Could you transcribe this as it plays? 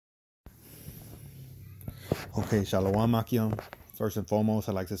Okay, Shalom Akim. First and foremost,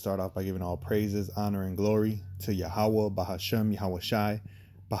 I'd like to start off by giving all praises, honor, and glory to Yahweh, Bahashem, Yahweh Shai,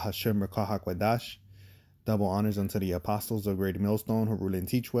 Bahashem, Rekah HaKwadash. Double honors unto the apostles of Great Millstone who rule and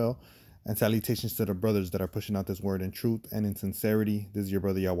teach well. And salutations to the brothers that are pushing out this word in truth and in sincerity. This is your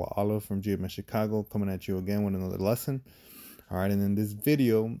brother Yahweh Allah from GMS Chicago coming at you again with another lesson. All right, and in this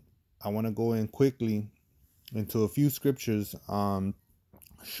video, I want to go in quickly into a few scriptures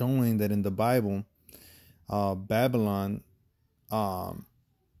showing that in the Bible, Babylon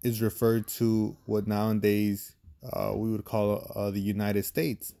is referred to what nowadays we would call the United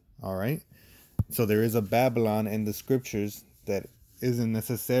States. All right. So there is a Babylon in the scriptures that isn't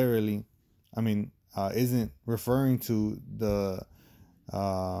necessarily, isn't referring to the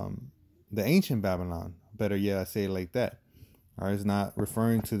ancient Babylon. Better yet, I say it like that. All right. It's not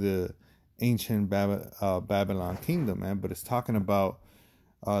referring to the ancient Babylon kingdom, man, but it's talking about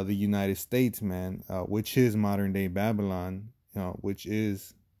the United States, man, which is modern day Babylon, which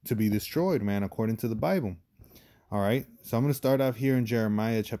is to be destroyed, man, according to the Bible. All right. So I'm going to start off here in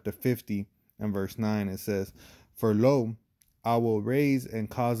Jeremiah chapter 50 and verse 9. It says, "For lo, I will raise and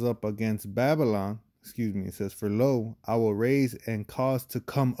cause up against Babylon." It says, "For lo, I will raise and cause to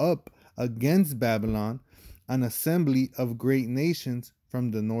come up against Babylon an assembly of great nations from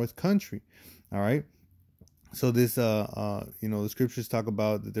the north country." All right. So this, the scriptures talk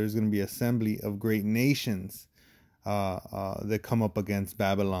about that there's going to be assembly of great nations that come up against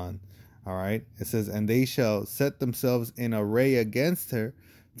Babylon. All right. It says, "And they shall set themselves in array against her.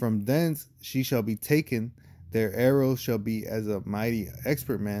 From thence she shall be taken. Their arrows shall be as a mighty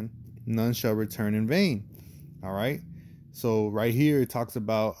expert man. None shall return in vain." All right. So right here it talks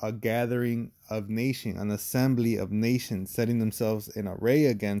about a gathering of nations, an assembly of nations setting themselves in array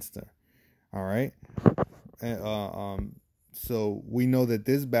against her. All right. So we know that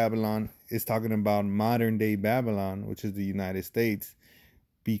this Babylon is talking about modern day Babylon, which is the United States,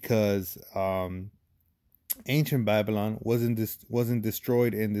 because ancient Babylon wasn't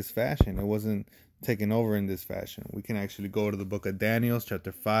destroyed in this fashion. It wasn't taken over in this fashion. We can actually go to the book of Daniel,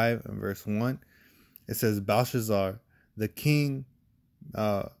 chapter 5 and verse 1. It says, "Belshazzar, the king,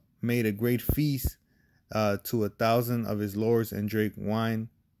 made a great feast to 1,000 of his lords and drank wine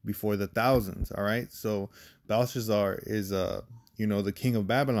before the thousands." All right. So Belshazzar is, the king of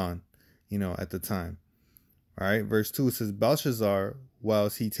Babylon, at the time. All right. Verse 2, it says, "Belshazzar,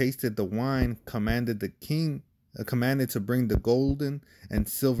 whilst he tasted the wine, commanded the king, commanded to bring the golden and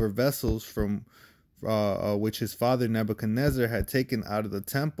silver vessels from which his father Nebuchadnezzar had taken out of the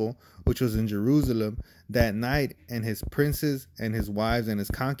temple, which was in Jerusalem, that night, and his princes and his wives and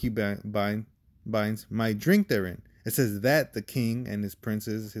his concubines might drink therein." It says that the king and his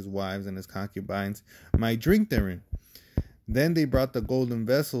princes, his wives, and his concubines might drink therein. "Then they brought the golden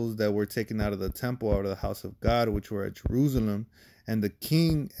vessels that were taken out of the temple, out of the house of God, which were at Jerusalem, and the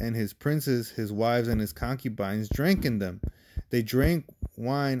king and his princes, his wives, and his concubines drank in them. They drank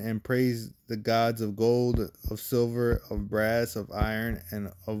wine and praised the gods of gold, of silver, of brass, of iron,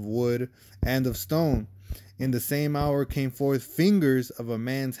 and of wood, and of stone. In the same hour came forth fingers of a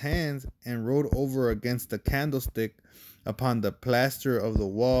man's hands and wrote over against the candlestick upon the plaster of the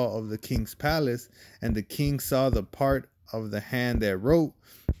wall of the king's palace. And the king saw the part of the hand that wrote.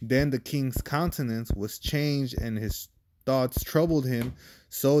 Then the king's countenance was changed, and his thoughts troubled him,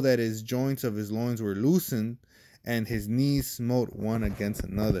 so that his joints of his loins were loosened, and his knees smote one against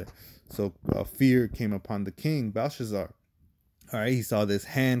another." So fear came upon the king, Belshazzar. All right. He saw this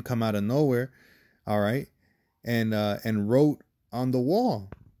hand come out of nowhere. All right. And wrote on the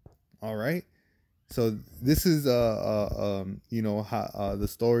wall. All right. So this is how the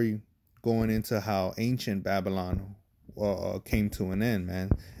story going into how ancient Babylon came to an end,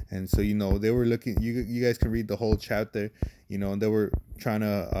 man. And so they were looking. You guys can read the whole chapter. And they were trying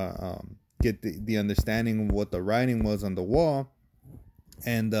to get the understanding of what the writing was on the wall,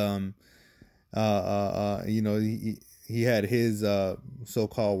 and he had his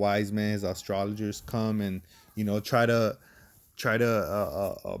so-called wise men, his astrologers, come and try to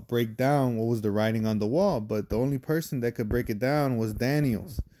break down what was the writing on the wall. But the only person that could break it down was Daniel.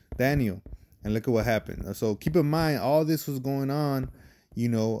 And look at what happened. So keep in mind, all this was going on,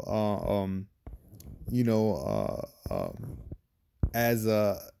 as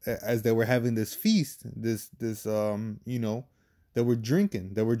they were having this feast, they were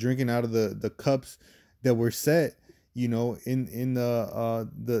drinking out of the cups that were set, in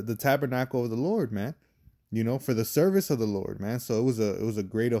the tabernacle of the Lord, man. For the service of the Lord, man. So it was a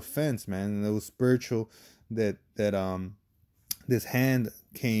great offense, man, and it was spiritual that this hand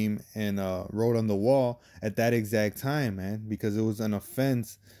came and wrote on the wall at that exact time, man, because it was an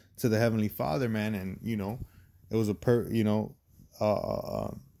offense to the Heavenly Father, man. And It was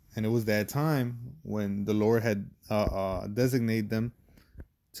and it was that time when the Lord had designated them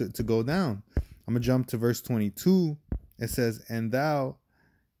to go down. I'm gonna jump to verse 22. It says, and thou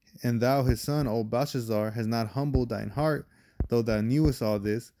his son, O Belshazzar, has not humbled thine heart, though thou knewest all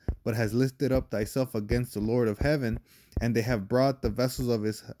this, but has lifted up thyself against the Lord of heaven, and they have brought the vessels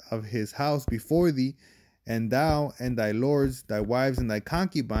of his house before thee, and thou and thy lords, thy wives, and thy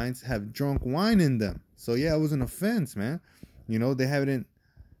concubines have drunk wine in them. So yeah, it was an offense, man. They haven't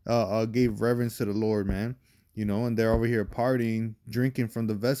gave reverence to the Lord, man. And they're over here partying, drinking from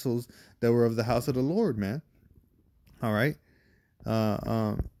the vessels that were of the house of the Lord, man. All right.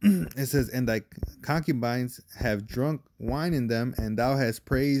 It says, and thy concubines have drunk wine in them, and thou hast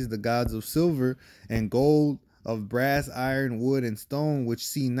praised the gods of silver and gold, of brass, iron, wood, and stone, which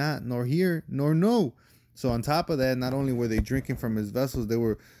see not, nor hear, nor know. So on top of that, not only were they drinking from his vessels, they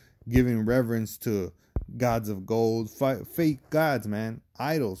were giving reverence to gods of gold, fake gods, man,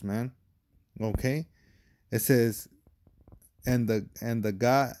 idols, man. Okay. It says, and the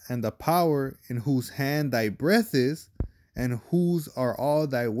God and the power in whose hand thy breath is, and whose are all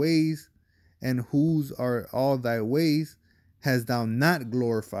thy ways, has thou not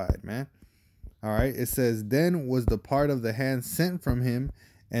glorified, man. All right. It says, then was the part of the hand sent from him,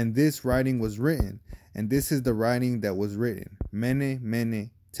 and this writing was written. And this is the writing that was written. Mene,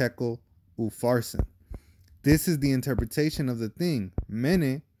 mene, tekel, upharsin. This is the interpretation of the thing.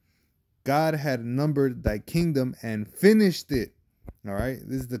 Mene, God had numbered thy kingdom and finished it. All right.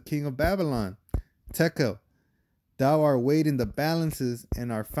 This is the king of Babylon. Tekel, thou art weighed in the balances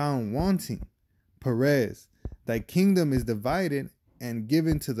and are found wanting. Perez, thy kingdom is divided and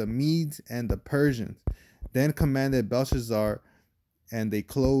given to the Medes and the Persians. Then commanded Belshazzar, and they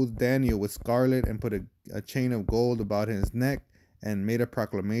clothed Daniel with scarlet and put a chain of gold about his neck, and made a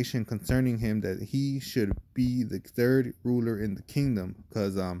proclamation concerning him that he should be the third ruler in the kingdom.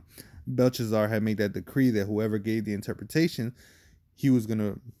 Because Belshazzar had made that decree that whoever gave the interpretation, he was going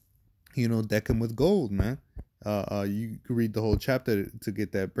to, deck him with gold, man. You can read the whole chapter to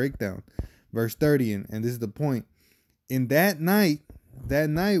get that breakdown. Verse 30, and this is the point. In that night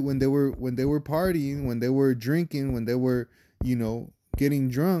when they were partying, when they were drinking, when they were, getting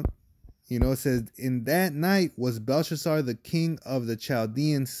drunk, it says, in that night was Belshazzar the king of the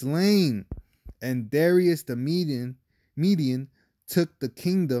Chaldeans slain, and Darius the Median took the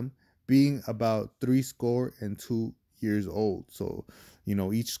kingdom, being about 62 years old. So,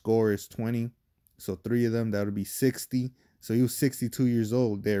 each score is 20. So 3 of them, that would be 60. So he was 62 years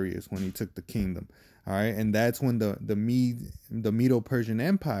old, Darius, when he took the kingdom. All right. And that's when the Medo-Persian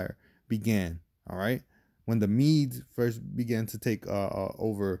Empire began. All right. When the Medes first began to take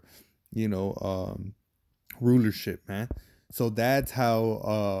over, rulership, man. So that's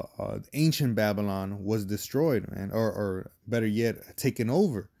how ancient Babylon was destroyed, man, or better yet, taken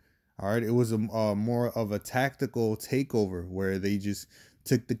over. All right. It was a more of a tactical takeover where they just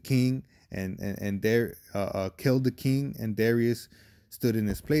took the king and killed the king, and Darius stood in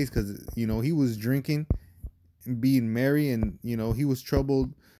his place because, he was drinking and being merry, and, he was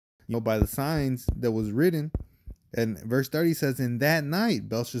troubled, by the signs that was written. And verse 30 says, in that night,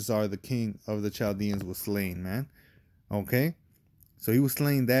 Belshazzar, the king of the Chaldeans, was slain, man. Okay. So he was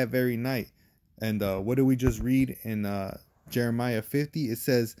slain that very night. And what did we just read in Jeremiah 50? It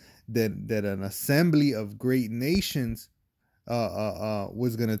says that an assembly of great nations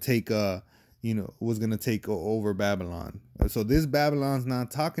was gonna take over Babylon. So this Babylon's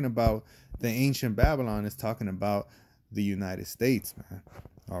not talking about the ancient Babylon. It's talking about the United States, man.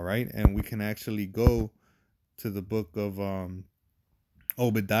 All right. And we can actually go to the book of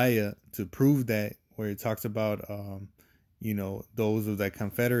Obadiah to prove that, where it talks about those of that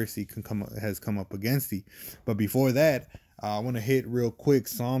confederacy has come up against thee. But before that, I want to hit real quick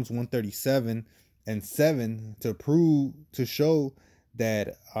Psalms 137:7 to show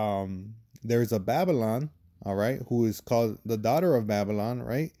that there's a Babylon, all right, who is called the daughter of Babylon,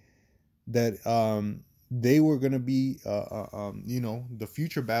 right? That they were going to be the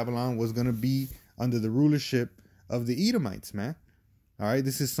future Babylon was going to be under the rulership of the Edomites, man. All right,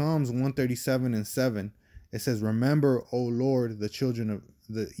 this is Psalms 137:7. It says, remember, O Lord, the children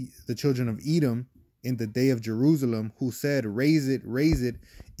of Edom in the day of Jerusalem, who said, raise it,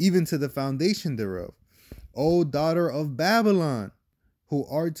 even to the foundation thereof. O daughter of Babylon, who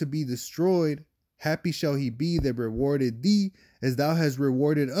art to be destroyed, happy shall he be that rewarded thee, as thou hast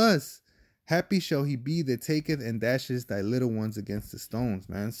rewarded us. Happy shall he be that taketh and dashes thy little ones against the stones,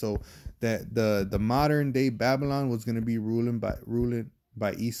 man. So that the modern day Babylon was going to be ruling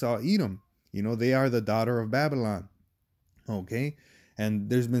by Esau, Edom. They are the daughter of Babylon. Okay. And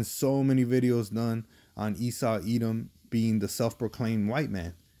there's been so many videos done on Esau, Edom being the self-proclaimed white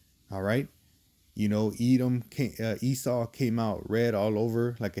man. All right. You know, Esau came out red all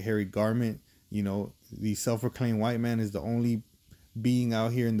over like a hairy garment. You know, the self-proclaimed white man is the only being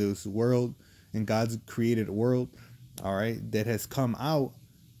out here in this world, in God's created world, all right, that has come out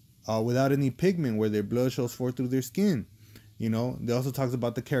without any pigment, where their blood shows forth through their skin. You know, they also talks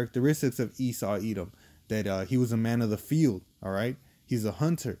about the characteristics of Esau, Edom, that he was a man of the field, all right? He's a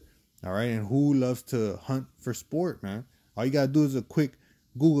hunter, all right? And who loves to hunt for sport, man? All you got to do is a quick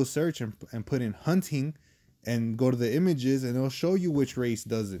Google search and put in hunting and go to the images, and it'll show you which race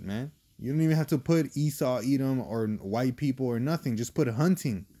does it, man. You don't even have to put Esau, Edom, or white people or nothing. Just put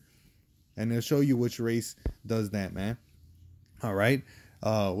hunting, and it'll show you which race does that, man. All right.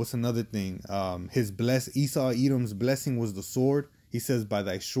 What's another thing? Esau, Edom's blessing was the sword. He says, by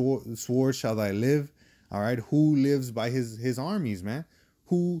thy sword shall thy live. All right. Who lives by his armies, man?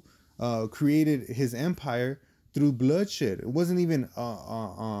 Who created his empire through bloodshed? It wasn't even,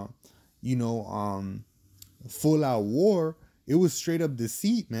 full out war. It was straight up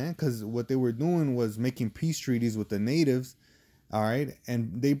deceit, man, because what they were doing was making peace treaties with the natives, all right,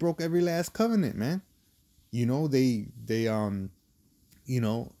 and they broke every last covenant, man. You know, they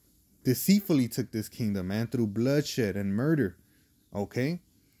deceitfully took this kingdom, man, through bloodshed and murder, okay,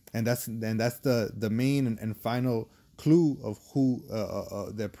 and that's the main and final clue of who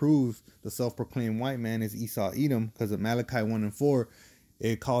that proves the self-proclaimed white man is Esau, Edom, because of Malachi 1:4,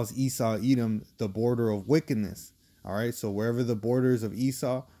 it calls Esau, Edom the border of wickedness. All right, so wherever the borders of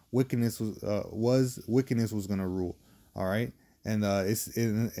Esau, wickedness was gonna rule. All right, and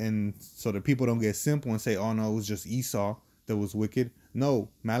and so the people don't get simple and say, oh no, it was just Esau that was wicked. No,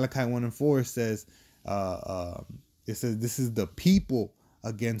 Malachi 1:4 says, it says this is the people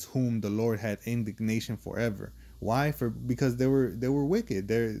against whom the Lord had indignation forever. Why? Because they were wicked.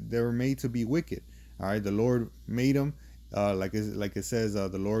 They were made to be wicked. All right, the Lord made them, like it says, the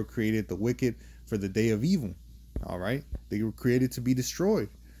Lord created the wicked for the day of evil. All right, they were created to be destroyed.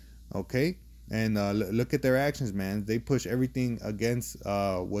 Okay, and look at their actions, man. They push everything against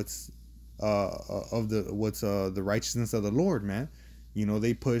what's the righteousness of the Lord, man. You know,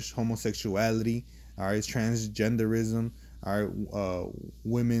 they push homosexuality. All right, transgenderism. All right,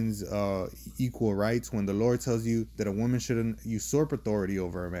 women's equal rights. When the Lord tells you that a woman shouldn't usurp authority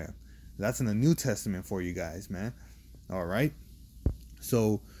over a man, that's in the New Testament for you guys, man. All right,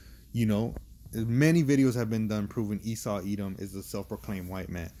 so you know, many videos have been done proving Esau, Edom is the self-proclaimed white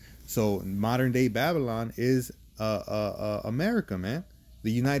man. So modern day Babylon is America, man,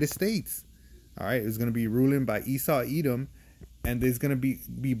 the United States. All right, it's gonna be ruling by Esau, Edom, and it's gonna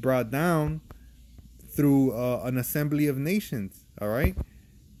be brought down through an assembly of nations. All right,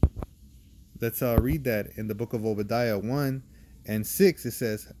 let's read that in the book of Obadiah 1:6. It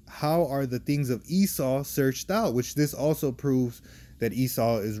says, how are the things of Esau searched out? Which this also proves that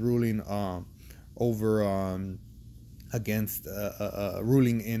Esau is ruling over against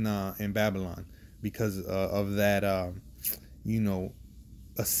ruling in Babylon, because of that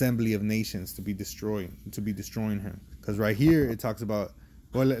assembly of nations to be destroying him. Because right here it talks about,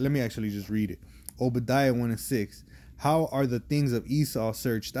 well, let me actually just read it. Obadiah 1:6. How are the things of Esau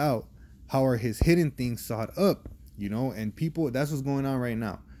searched out? How are his hidden things sought up? You know, and people, that's what's going on right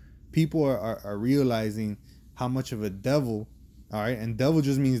now. People are realizing how much of a devil, all right, and devil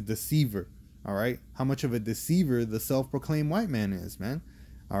just means deceiver, all right, how much of a deceiver the self-proclaimed white man is, man.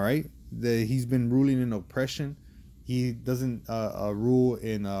 All right, that he's been ruling in oppression. He doesn't rule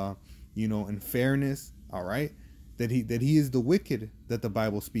in in fairness. All right, that he is the wicked that the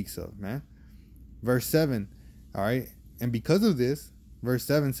Bible speaks of, man. Verse 7, all right, and because of this, verse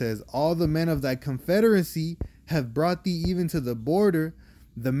 7 says, all the men of thy confederacy have brought thee even to the border.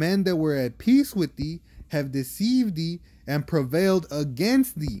 The men that were at peace with thee have deceived thee and prevailed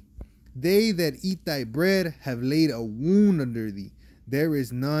against thee. They that eat thy bread have laid a wound under thee. There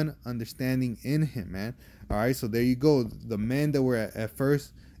is none understanding in him, man. All right, so there you go. The men that were at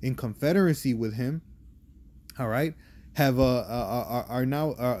first in confederacy with him, all right, have are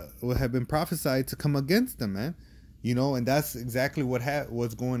now have been prophesied to come against them, man. You know, and that's exactly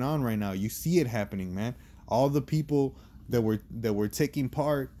what's going on right now. You see it happening, man. All the people that were taking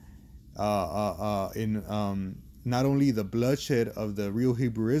part in not only the bloodshed of the real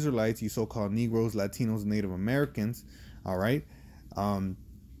Hebrew Israelites, you so-called Negroes, Latinos, Native Americans, all right.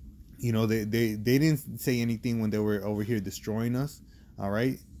 You know, they didn't say anything when they were over here destroying us, all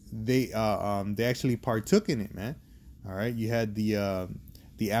right. They actually partook in it, man. All right, you had the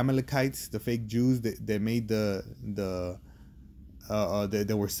Amalekites, the fake Jews that made that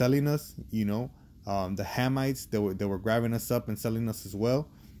were selling us, you know, the Hamites that were grabbing us up and selling us as well.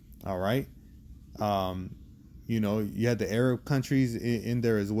 All right, Um, you had the Arab countries in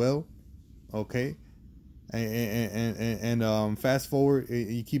there as well. Okay, and fast forward,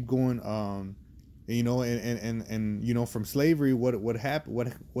 you keep going. From slavery, what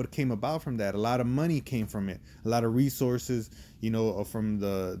happened? What came about from that? A lot of money came from it. A lot of resources, from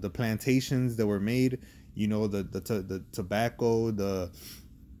the plantations that were made. The tobacco, the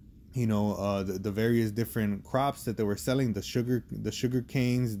various different crops that they were selling, the sugar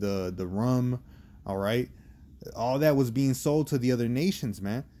canes, the rum. All right, all that was being sold to the other nations,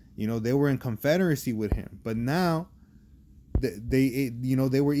 man. They were in confederacy with him, but now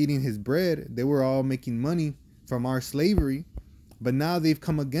they were eating his bread. They were all making money from our slavery, but now they've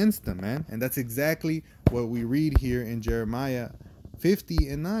come against them, man. And that's exactly what we read here in Jeremiah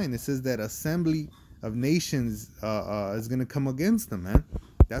 50:9. It says that assembly of nations is going to come against them, man.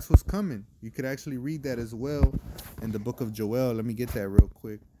 That's what's coming. You could actually read that as well in the book of Joel. Let me get that real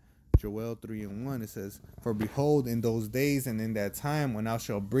quick. Joel 3:1, it says, "For behold, in those days and in that time, when I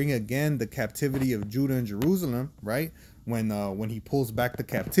shall bring again the captivity of Judah and Jerusalem," right? When he pulls back the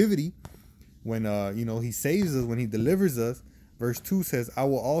captivity, when he saves us, when he delivers us. Verse 2 says, "I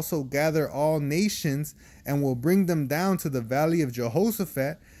will also gather all nations and will bring them down to the valley of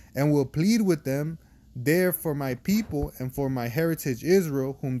Jehoshaphat and will plead with them there for my people and for my heritage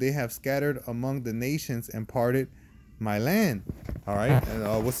Israel, whom they have scattered among the nations and parted my land." All right. And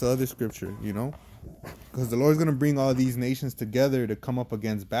what's the other scripture? Because the Lord's going to bring all these nations together to come up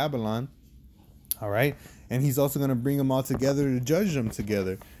against Babylon. All right. And he's also going to bring them all together to judge them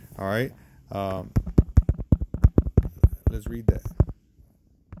together. All right. Let's read that.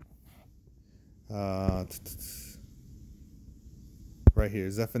 Right here,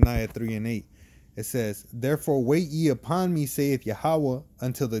 Zephaniah 3:8. It says, "Therefore wait ye upon me, saith Yahweh,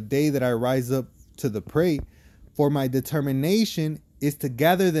 until the day that I rise up to the prey. For my determination is to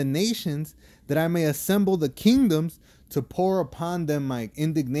gather the nations, that I may assemble the kingdoms, to pour upon them my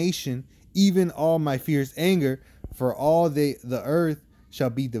indignation, even all my fierce anger, for all the earth shall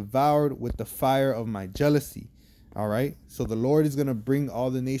be devoured with the fire of my jealousy." All right. So the Lord is going to bring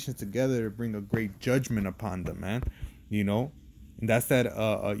all the nations together to bring a great judgment upon them, man. And that's that,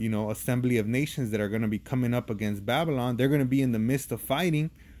 assembly of nations that are going to be coming up against Babylon. They're going to be in the midst of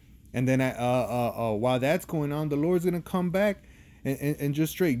fighting. And then while that's going on, the Lord's going to come back and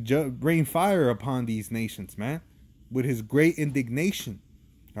just straight rain fire upon these nations, man, with his great indignation.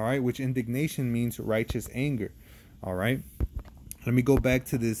 All right. Which indignation means righteous anger. All right. Let me go back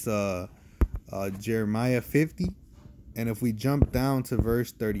to this Jeremiah 50. And if we jump down to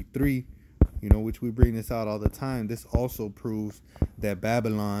verse 33, which we bring this out all the time, this also proves that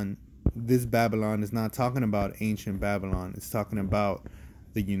this Babylon is not talking about ancient Babylon. It's talking about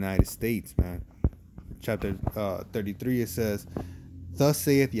the United States, man. Chapter 33, it says, "Thus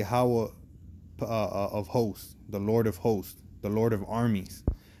saith Yahweh of hosts, the Lord of hosts, the Lord of armies.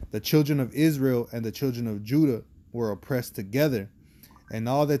 The children of Israel and the children of Judah were oppressed together, and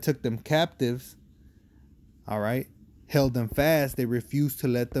all that took them captives, all right, held them fast. They refused to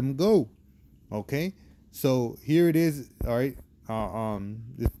let them go." Okay, so here it is. All right,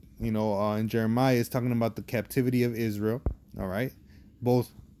 in Jeremiah, it's talking about the captivity of Israel. All right,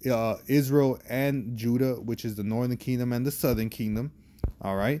 both Israel and Judah, which is the northern kingdom and the southern kingdom.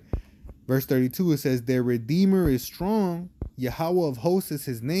 All right, verse 32, it says, "Their Redeemer is strong. Yahweh of hosts is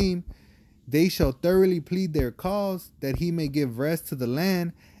his name. They shall thoroughly plead their cause, that he may give rest to the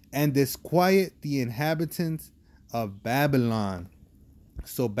land and disquiet the inhabitants of Babylon."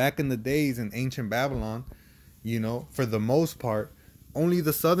 So back in the days in ancient Babylon, for the most part, only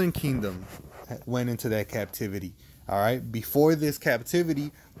the southern kingdom went into that captivity. All right. Before this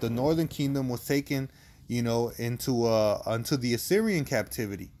captivity, the northern kingdom was taken, into the Assyrian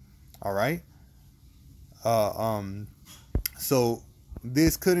captivity. All right. So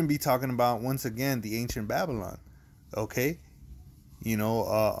this couldn't be talking about, once again, the ancient Babylon. Okay.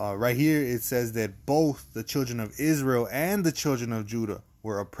 Right here it says that both the children of Israel and the children of Judah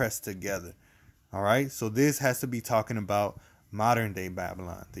were oppressed together. All right. So this has to be talking about modern day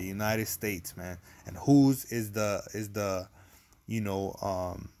Babylon, the United States, man. And whose is the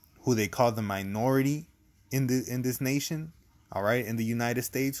who they call the minority in this nation. All right. In the United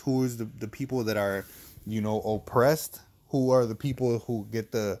States, who is the people that are, oppressed? Who are the people who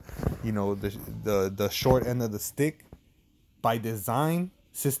get the short end of the stick by design,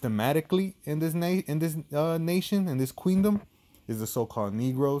 systematically in this nation, in this queendom? Is the so-called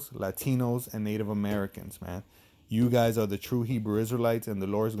Negroes, Latinos, and Native Americans, man. You guys are the true Hebrew Israelites, and the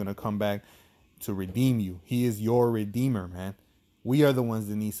Lord's going to come back to redeem you. He is your redeemer, man. We are the ones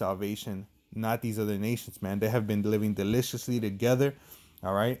that need salvation, not these other nations, man. They have been living deliciously together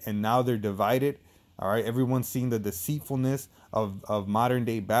All right. And now they're divided. All right. Everyone's seeing the deceitfulness of modern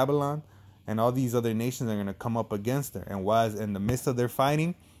day Babylon. And all these other nations are going to come up against her. And while in the midst of their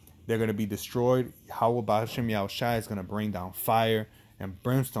fighting, they're going to be destroyed. Yahweh Ba'ashem Yahushai is going to bring down fire and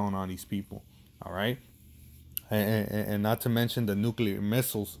brimstone on these people. All right. And not to mention the nuclear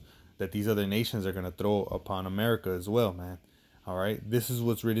missiles that these other nations are going to throw upon America as well, man. All right. This is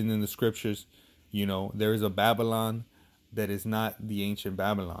what's written in the scriptures. You know, there is a Babylon that is not the ancient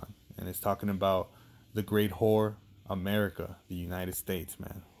Babylon. And it's talking about the great whore, America, the United States,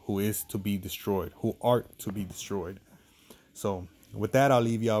 man, who is to be destroyed, who are to be destroyed. So with that, I'll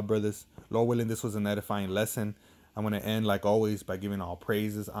leave y'all, brothers. Lord willing, this was an edifying lesson. I'm going to end, like always, by giving all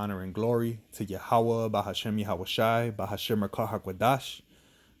praises, honor, and glory to Yahweh, Bahashem Yahushai, Bahashem Merkah HaKwadash.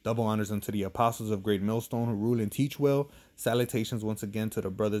 Double honors unto the apostles of Great Millstone who rule and teach well. Salutations once again to the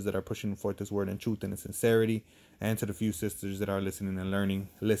brothers that are pushing forth this word in truth and in sincerity. And to the few sisters that are listening and learning,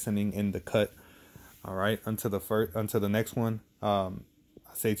 listening in the cut. All right, until the next one, I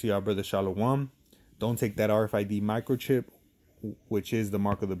say to y'all, brother, Shalom. Don't take that RFID microchip, which is the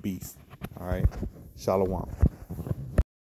mark of the beast. All right, Shalom.